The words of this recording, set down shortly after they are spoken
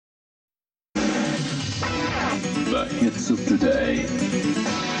The hits of today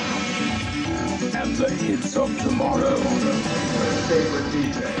and the hits of tomorrow. Favorite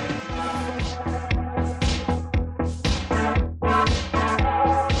DJ.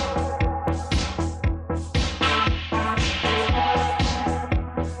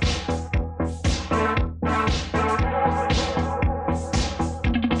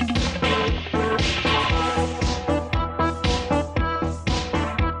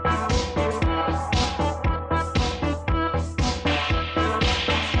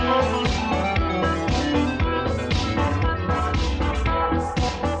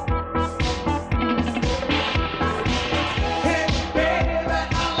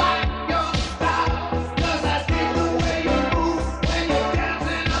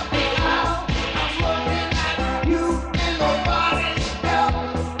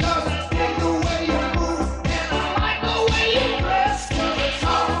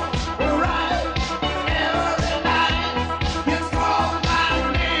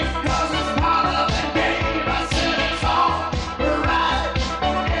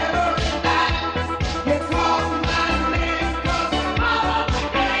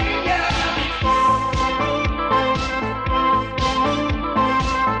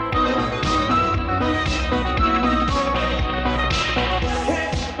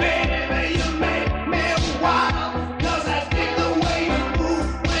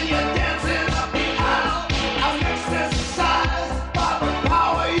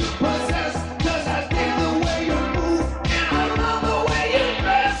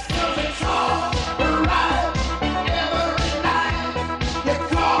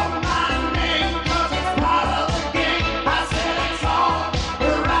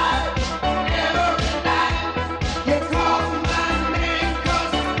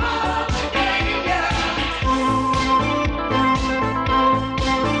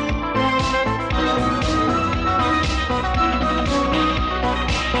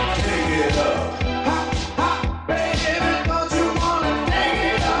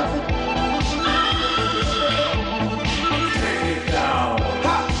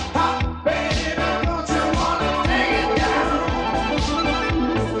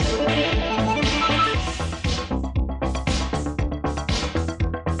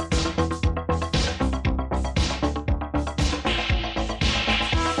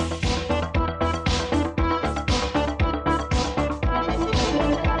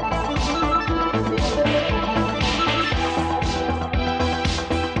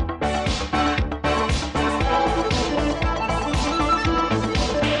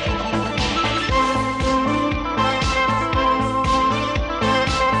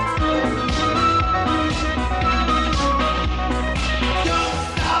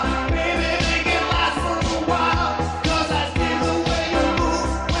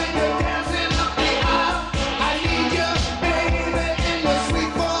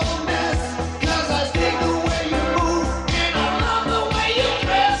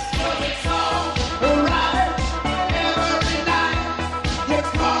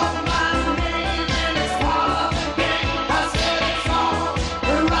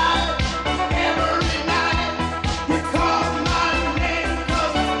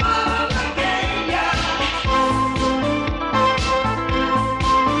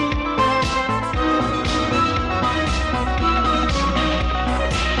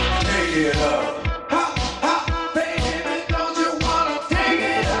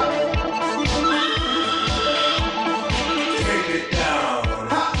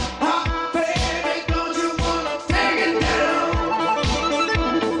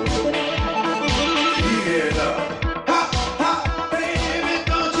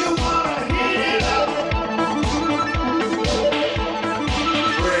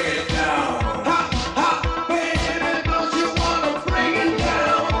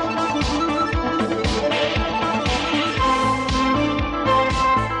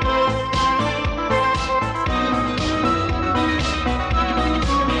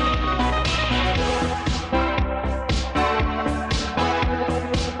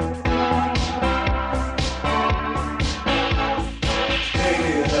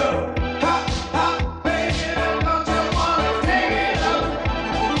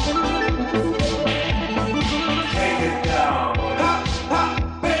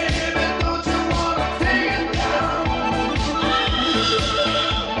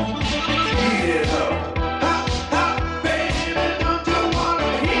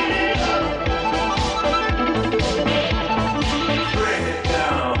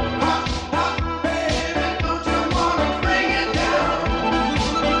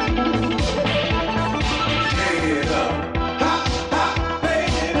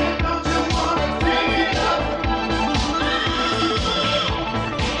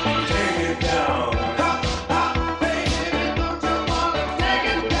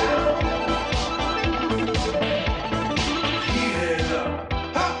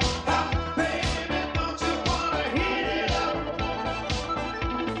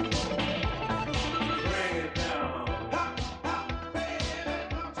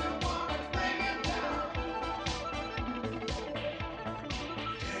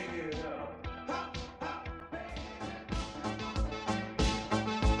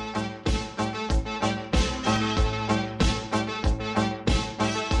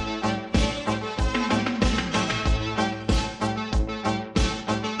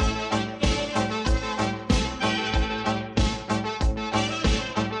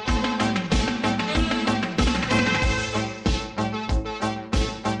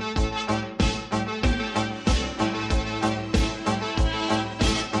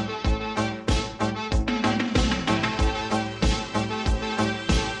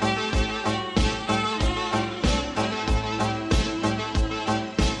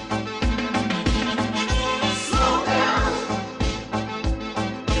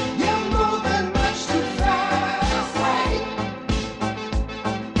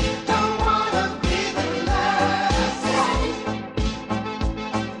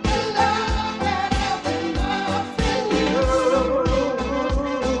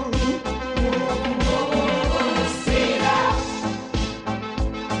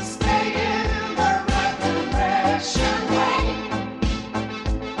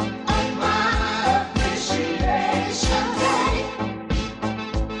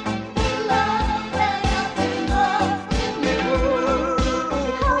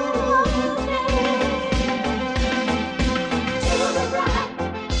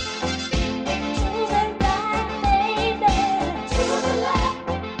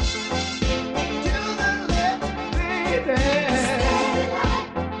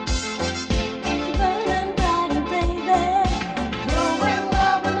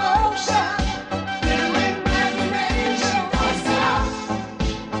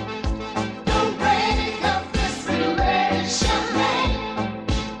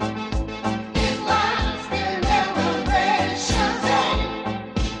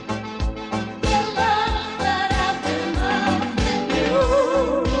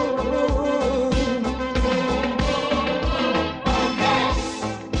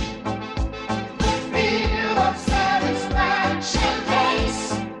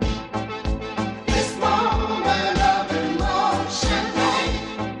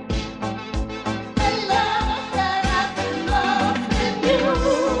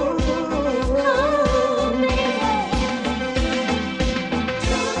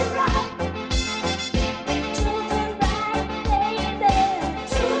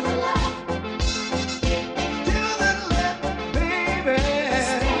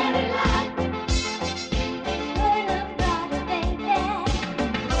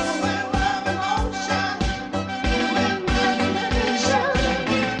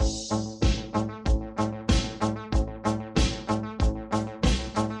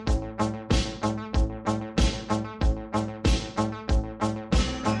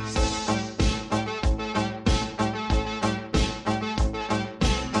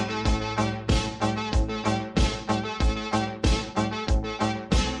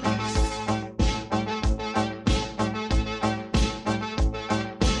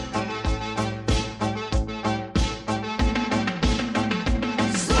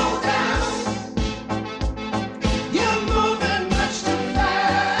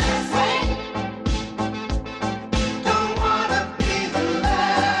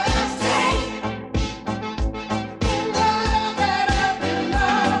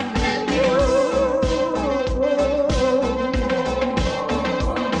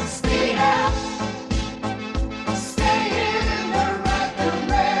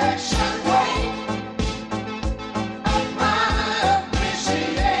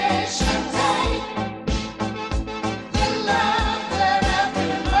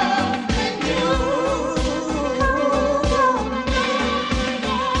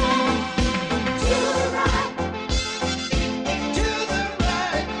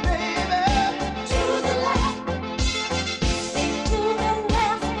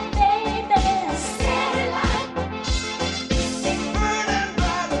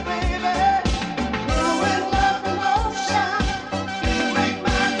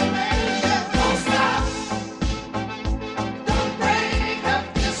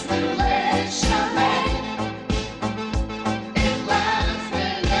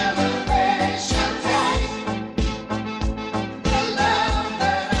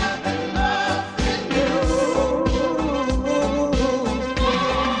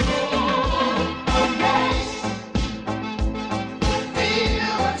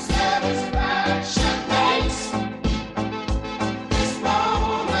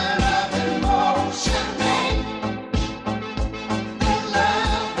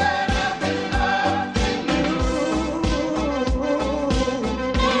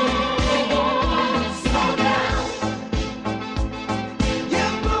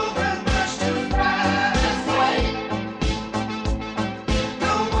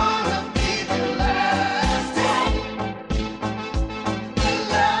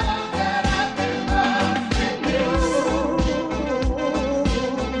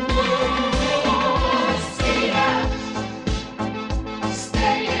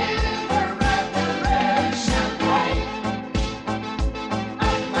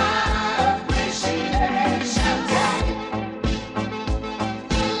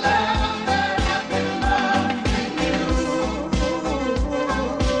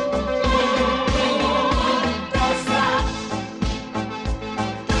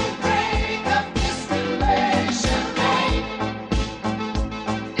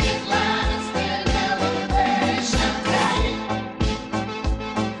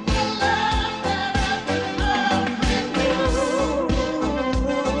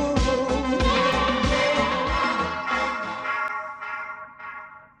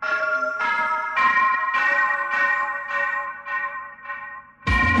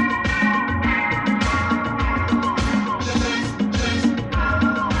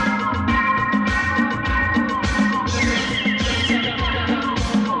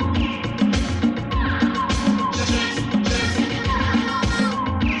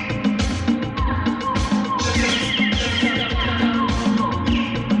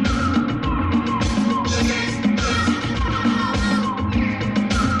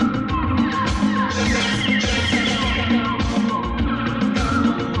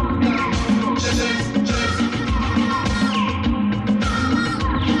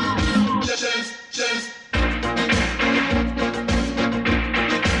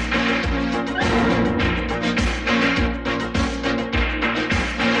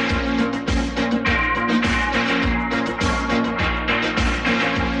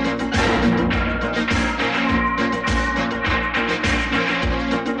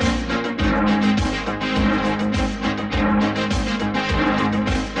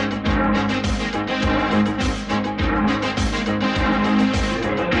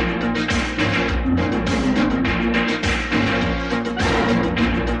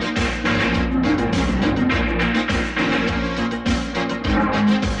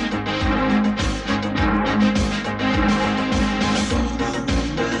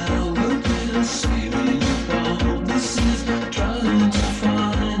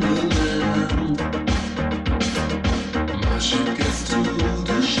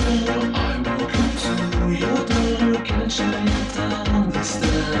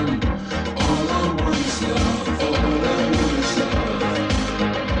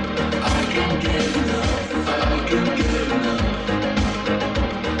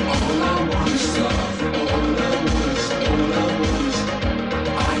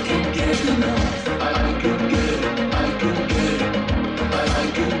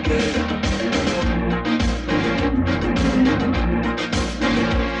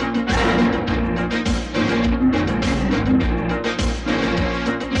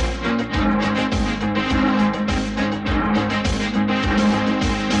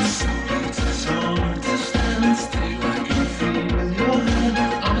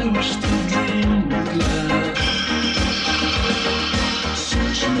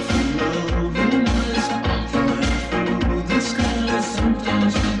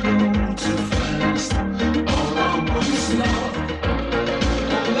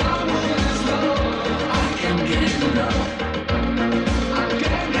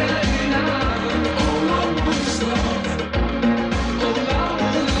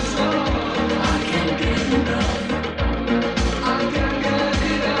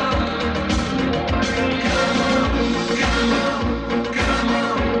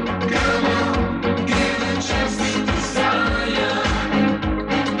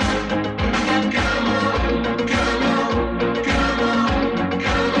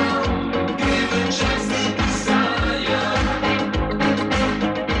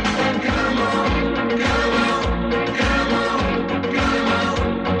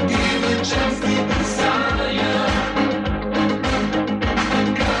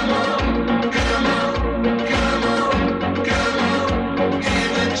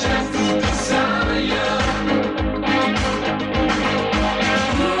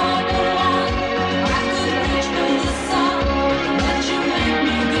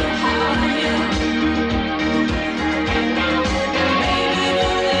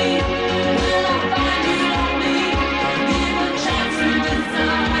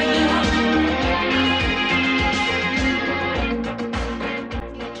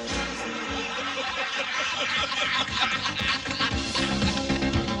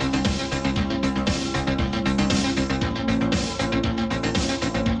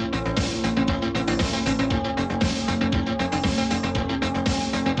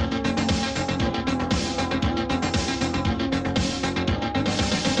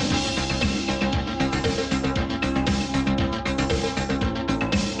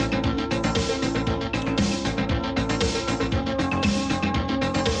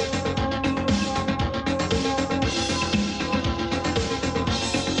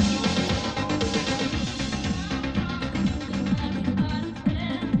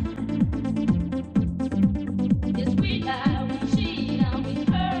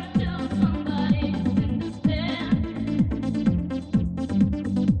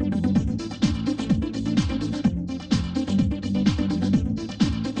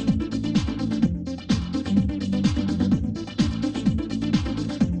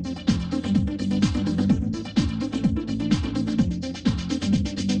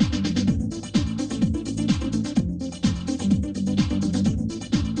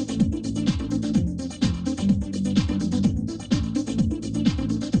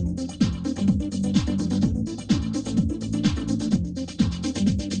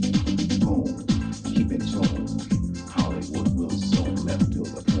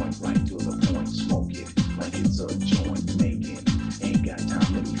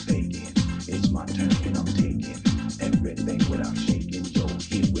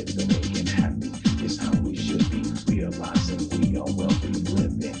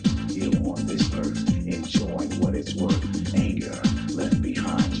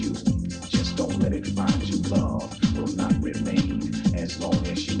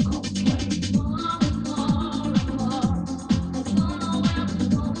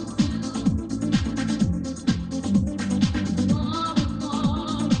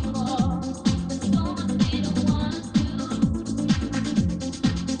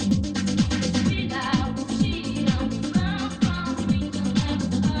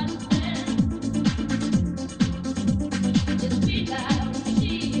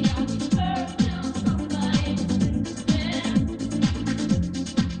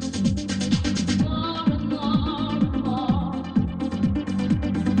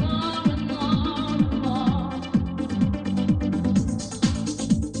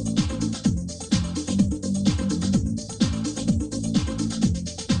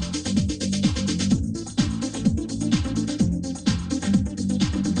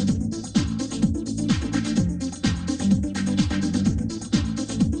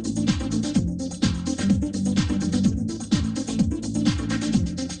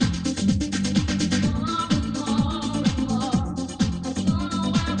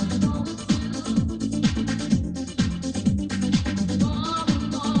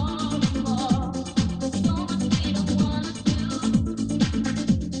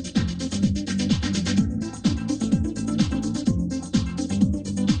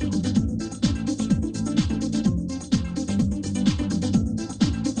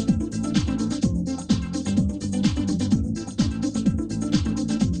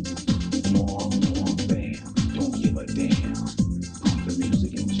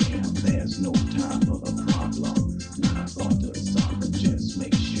 no time for the problem. Not a thought to stop, but just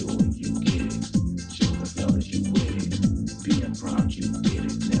make sure you get it. Show the fellas you with it. Being proud you did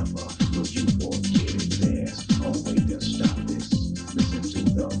it. Never will you forget it. There's no way to stop this. Listen to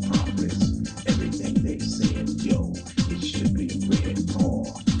the prophets. Everything they said, yo, it should be read more.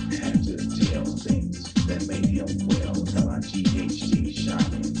 Had to tell things that made him well. L-I-G-H-T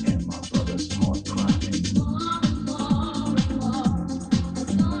shining and my brother's heart crying.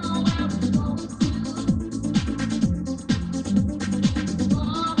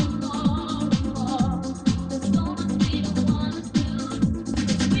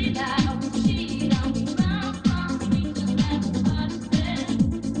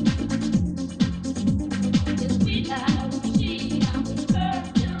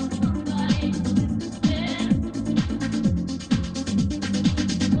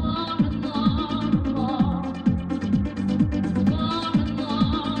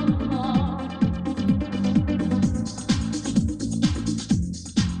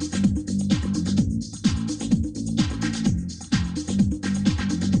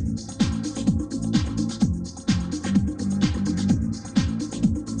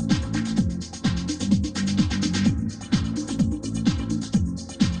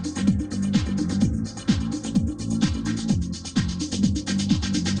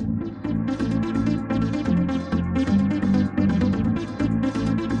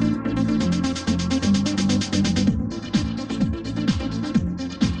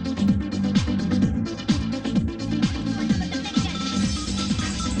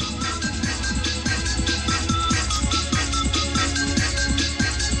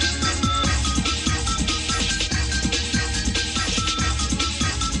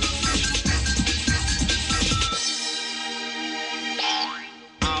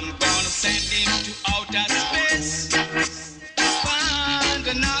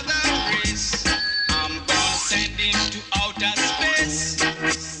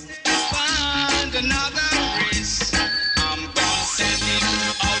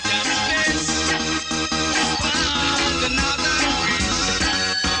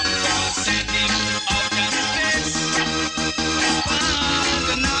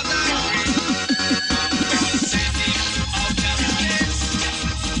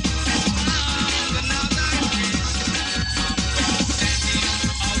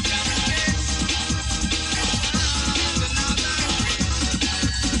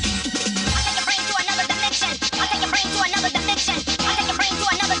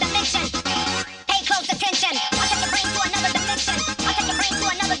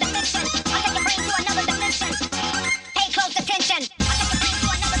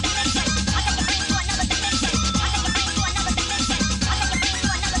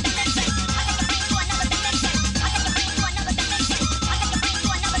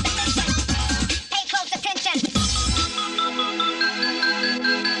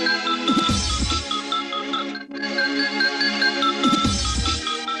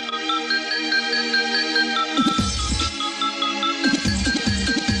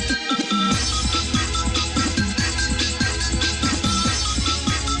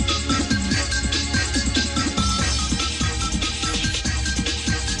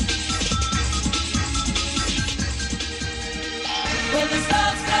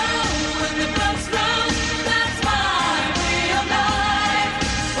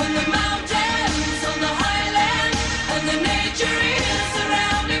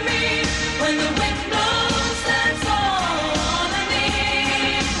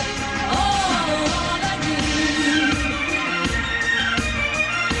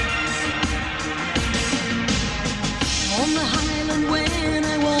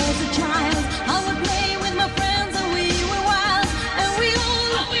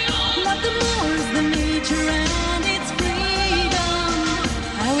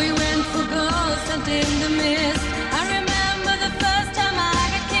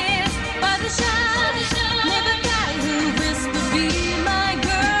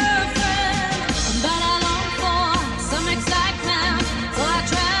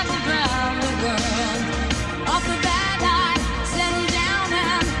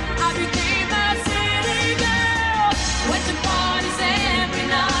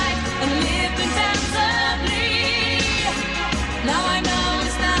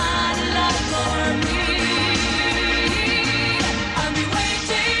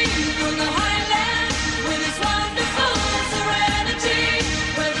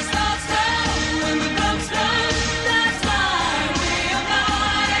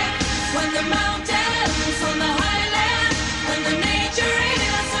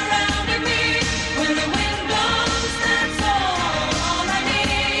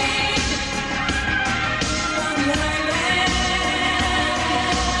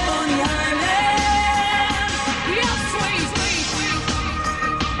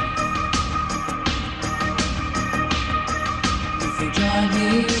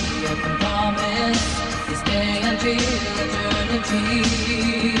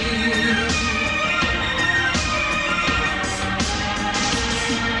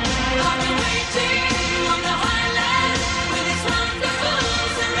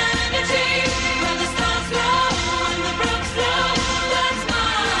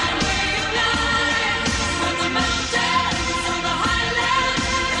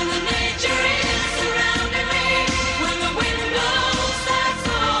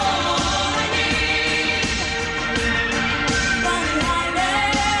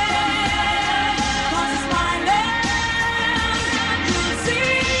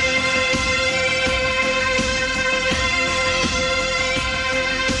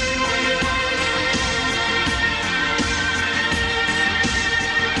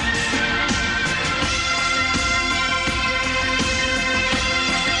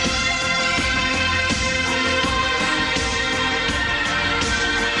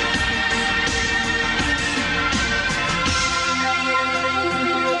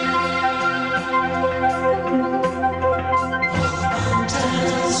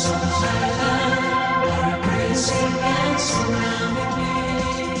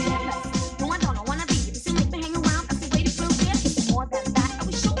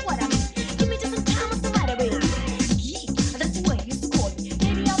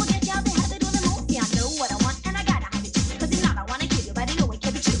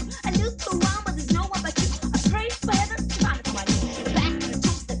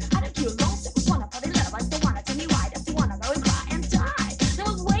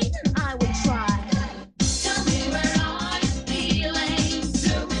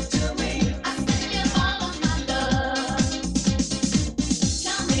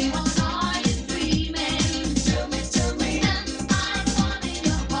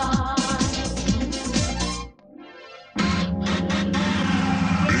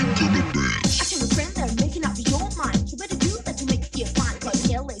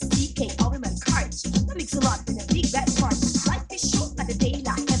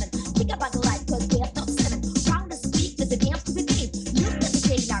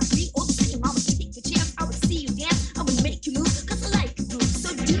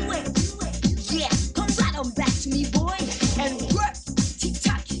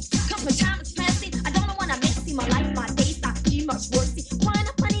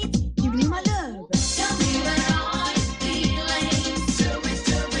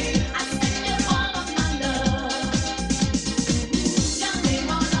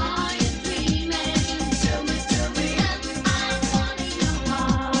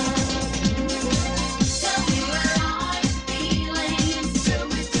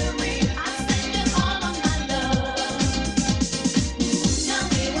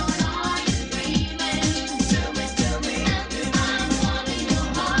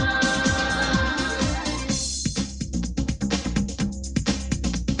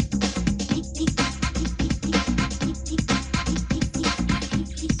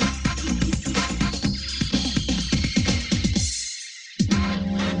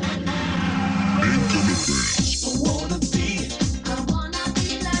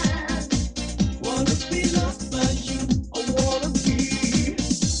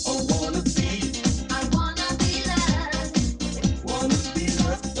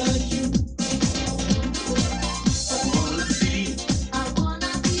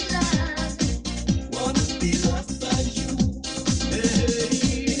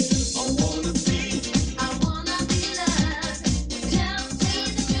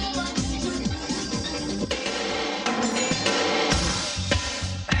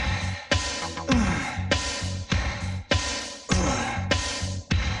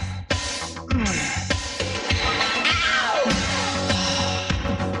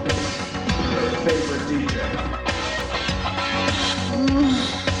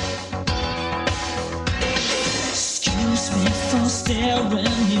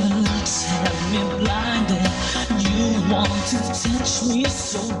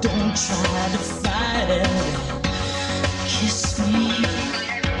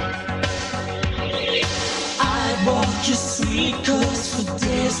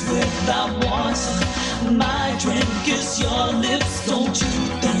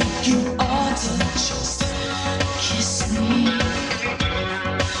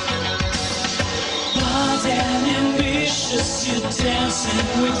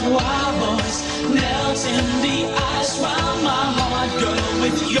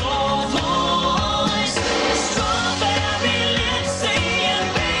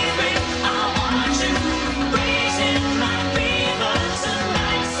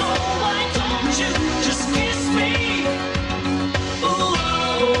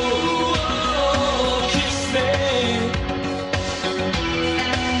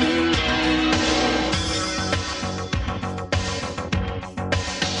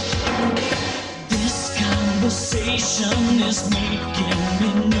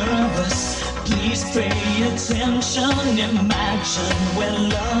 Please pay attention, imagine we're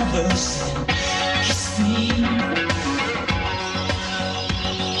lovers and kiss me.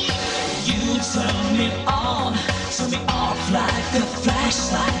 You turn me off like a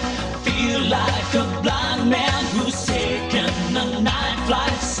flashlight. Feel like a blind man who's taken a night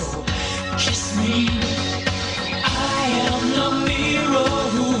flight. So kiss me. I am the mirror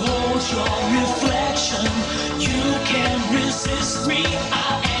who holds your reflection. You can't resist me.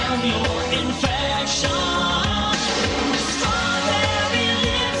 I am your infection. Strawberry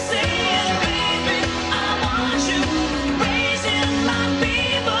lips saying, baby, I want you. Raising my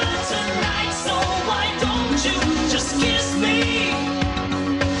fever tonight, so why don't you just kiss me?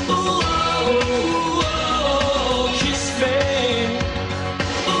 Ooh, oh, oh, kiss me.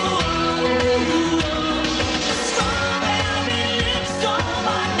 Strawberry lips call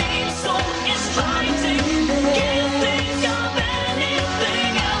my name, so exciting. Can't think of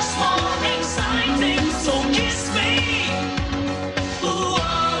anything else more exciting. So kiss me. Ooh,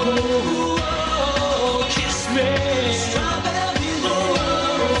 oh, oh, kiss me. Strawberry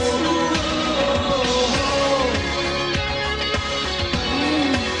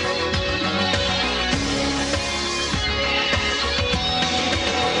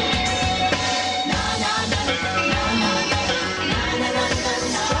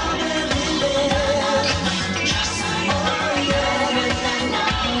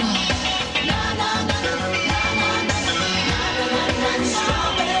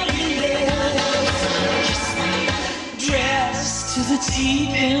dressed to the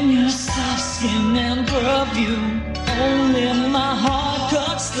teeth in your soft skin and perfume. Only my heart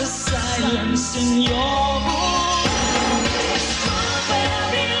cuts the silence in your room.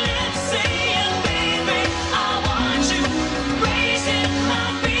 Strawberry lips saying, baby, I want you. Raising my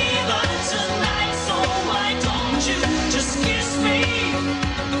fever tonight, so why don't you just kiss me?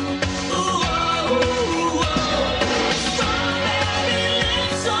 Ooh, oh, oh, oh. Strawberry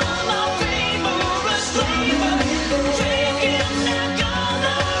lips are my favorite flavor. Drinking that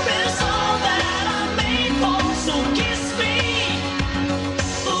color is all that I'm made for. So kiss me.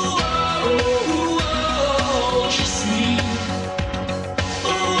 Ooh, oh, oh, oh.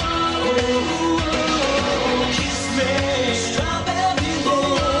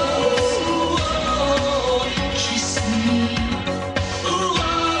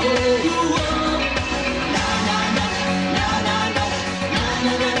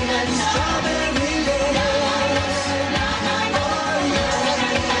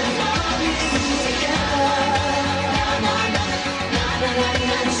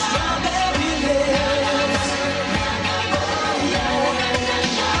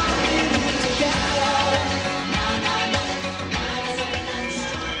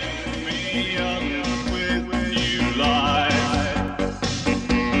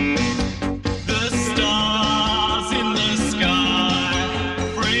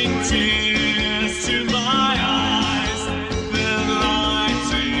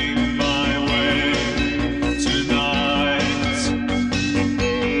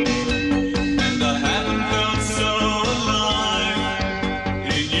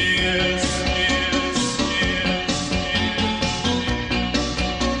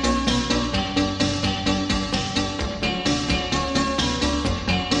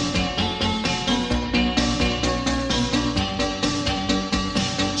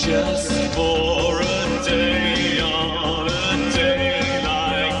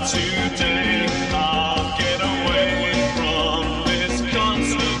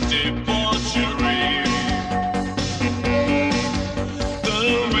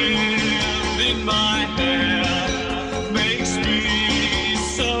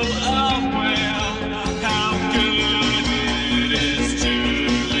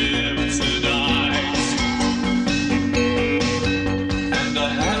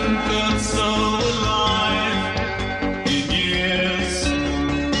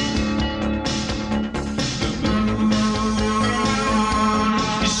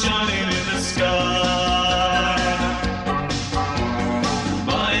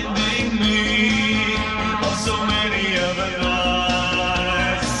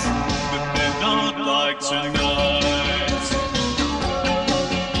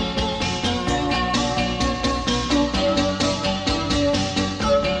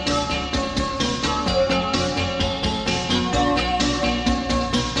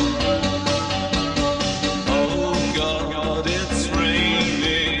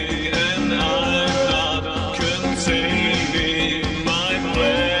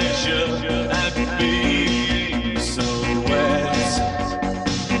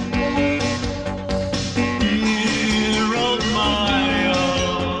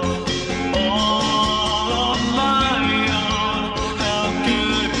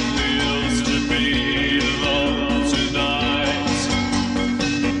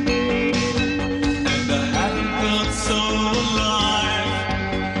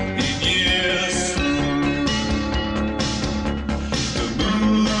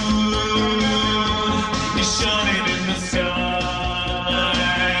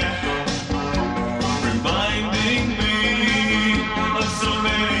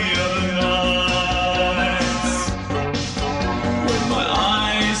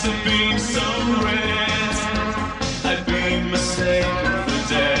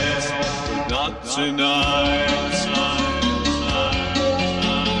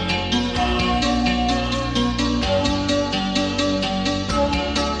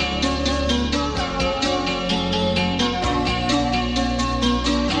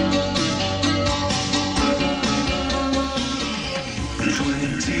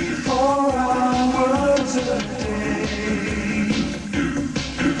 24 hours a day.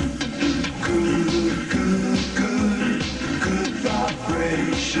 Good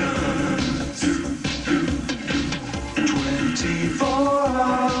vibrations. 24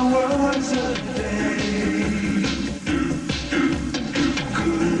 hours a day.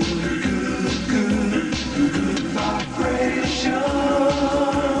 Good vibrations.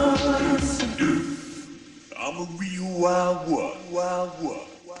 I'm a real wild one, wild one.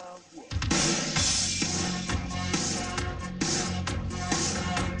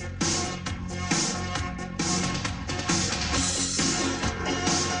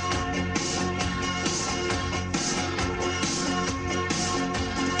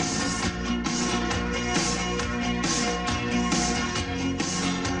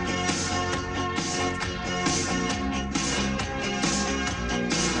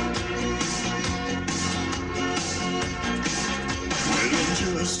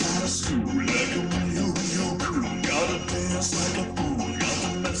 Just out of school, like a real cool. Gotta dance like a fool. Got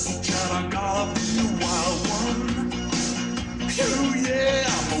the message and I gotta be a wild one. Oh yeah,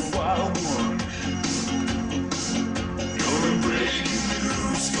 I'm a wild one. Gonna break you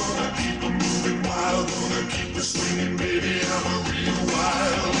loose, gonna keep it moving wild, gonna keep it swinging, baby. I'm a real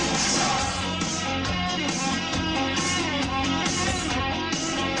wild child.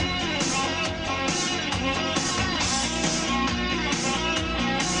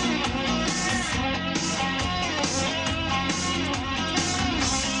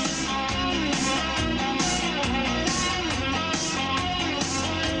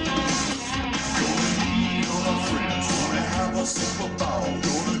 Super ball,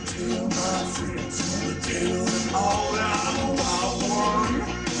 gonna tell my friends, gonna tell them all that I'm a wild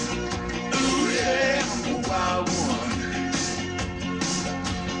one. Oh yeah, I'm a wild one.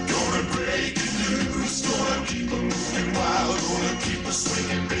 Gonna break it loose, gonna keep it moving wild, gonna keep it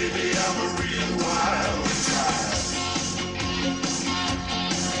swinging, baby. I'm a real wild child.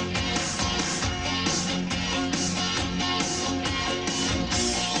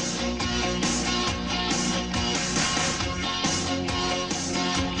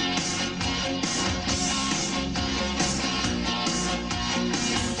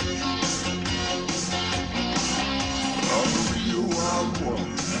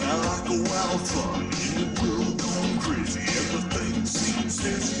 And I like a wild fun, in the world going crazy, everything seems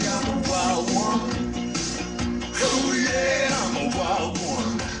dizzy, I'm a wild one. Oh yeah, I'm a wild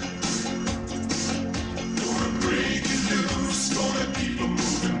one. Gonna break it loose, gonna keep it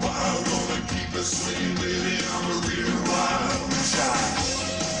moving wild, gonna keep it swinging, baby, I'm a real wild child.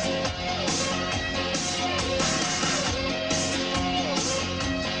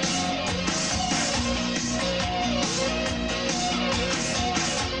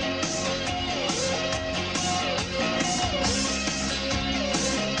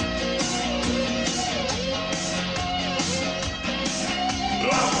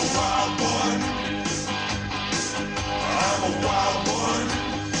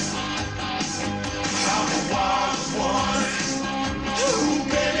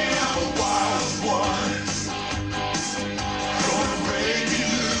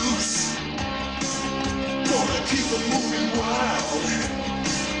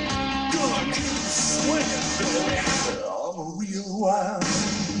 I'm a real wild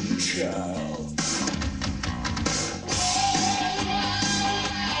child.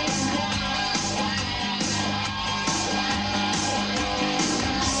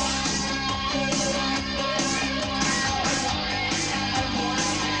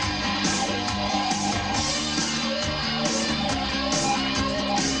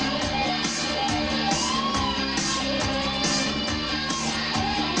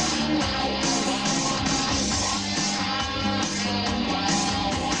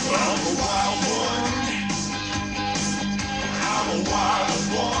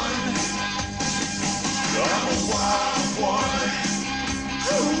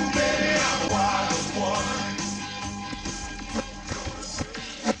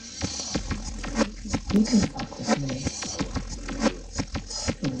 You can fuck with me.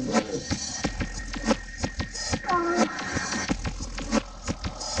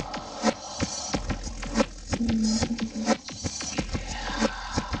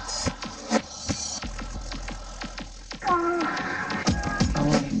 I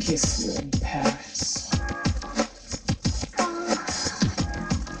want to kiss you in Paris.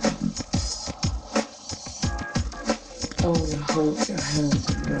 I want to hold your hand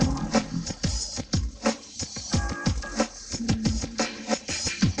warm.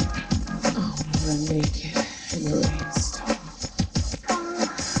 Naked in a rainstorm.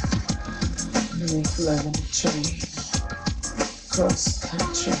 Make love in a train. cross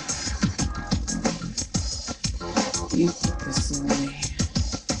country. You put this in me.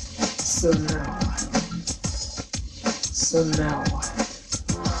 So now what? So now what?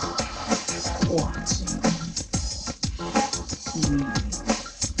 Watching.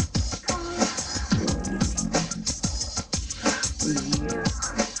 Reading.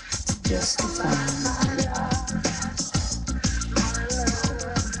 Justify my love.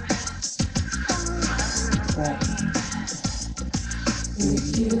 Right.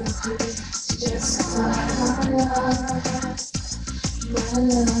 With you, justify my love. My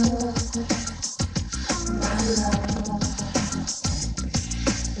love. My love.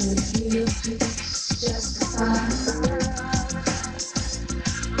 With you, justify my love.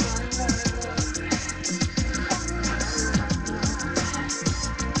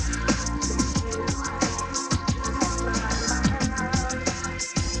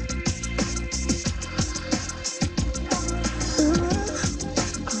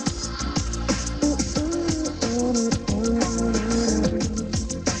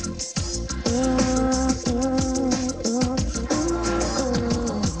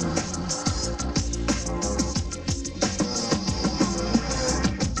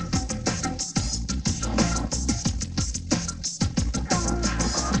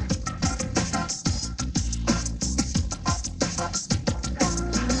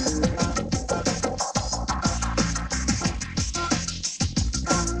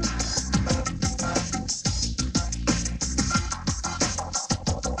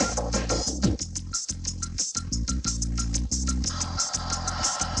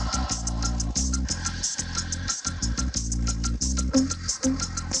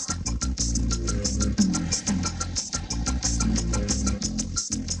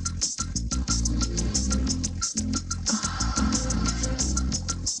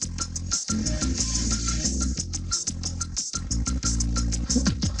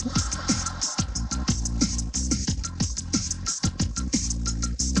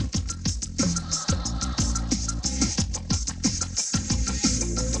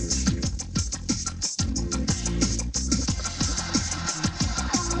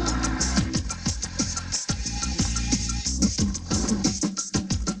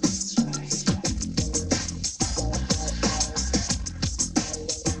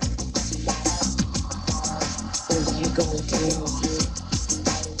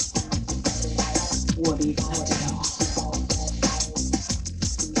 What are you gonna do?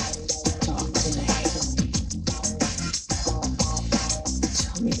 Talk to me.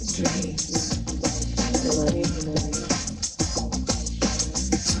 Tell me your dreams.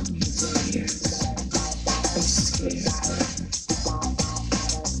 Tell me your fears. Are you scared?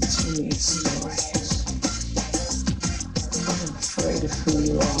 Tell me your stories. I'm afraid of who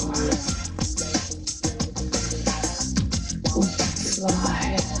you are. We can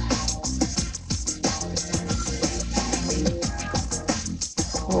fly.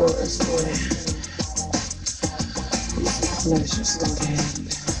 Horrors away. Pleasures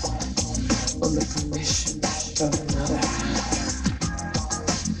depend on the permission of another.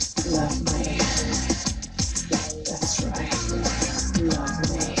 Love me. That's right. Love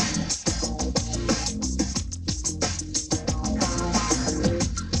me.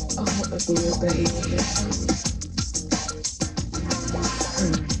 I wanna be your baby.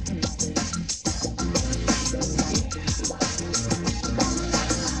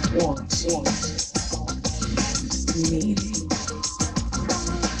 Wanting, needing,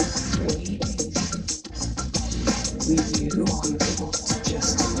 waiting, with you to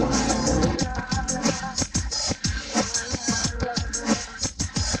justify my love.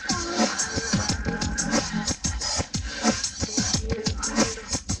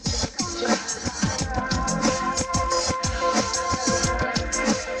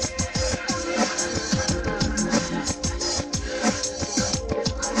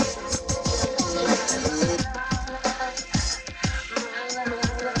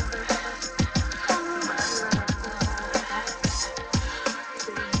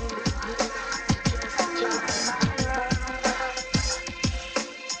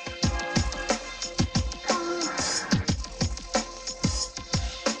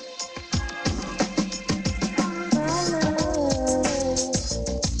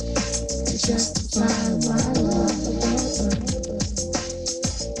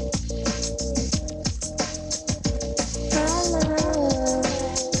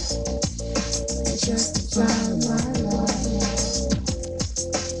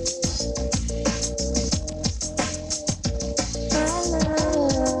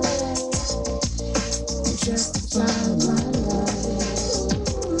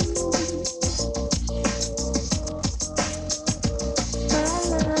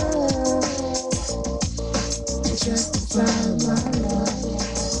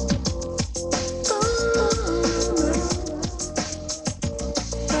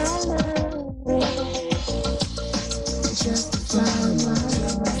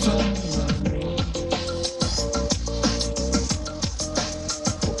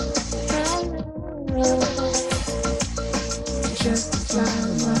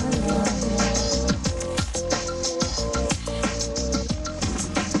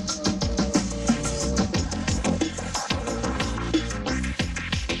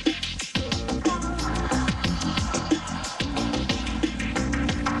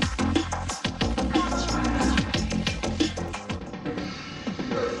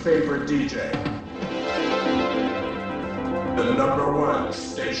 Favorite DJ. The #1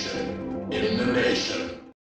 station in the nation.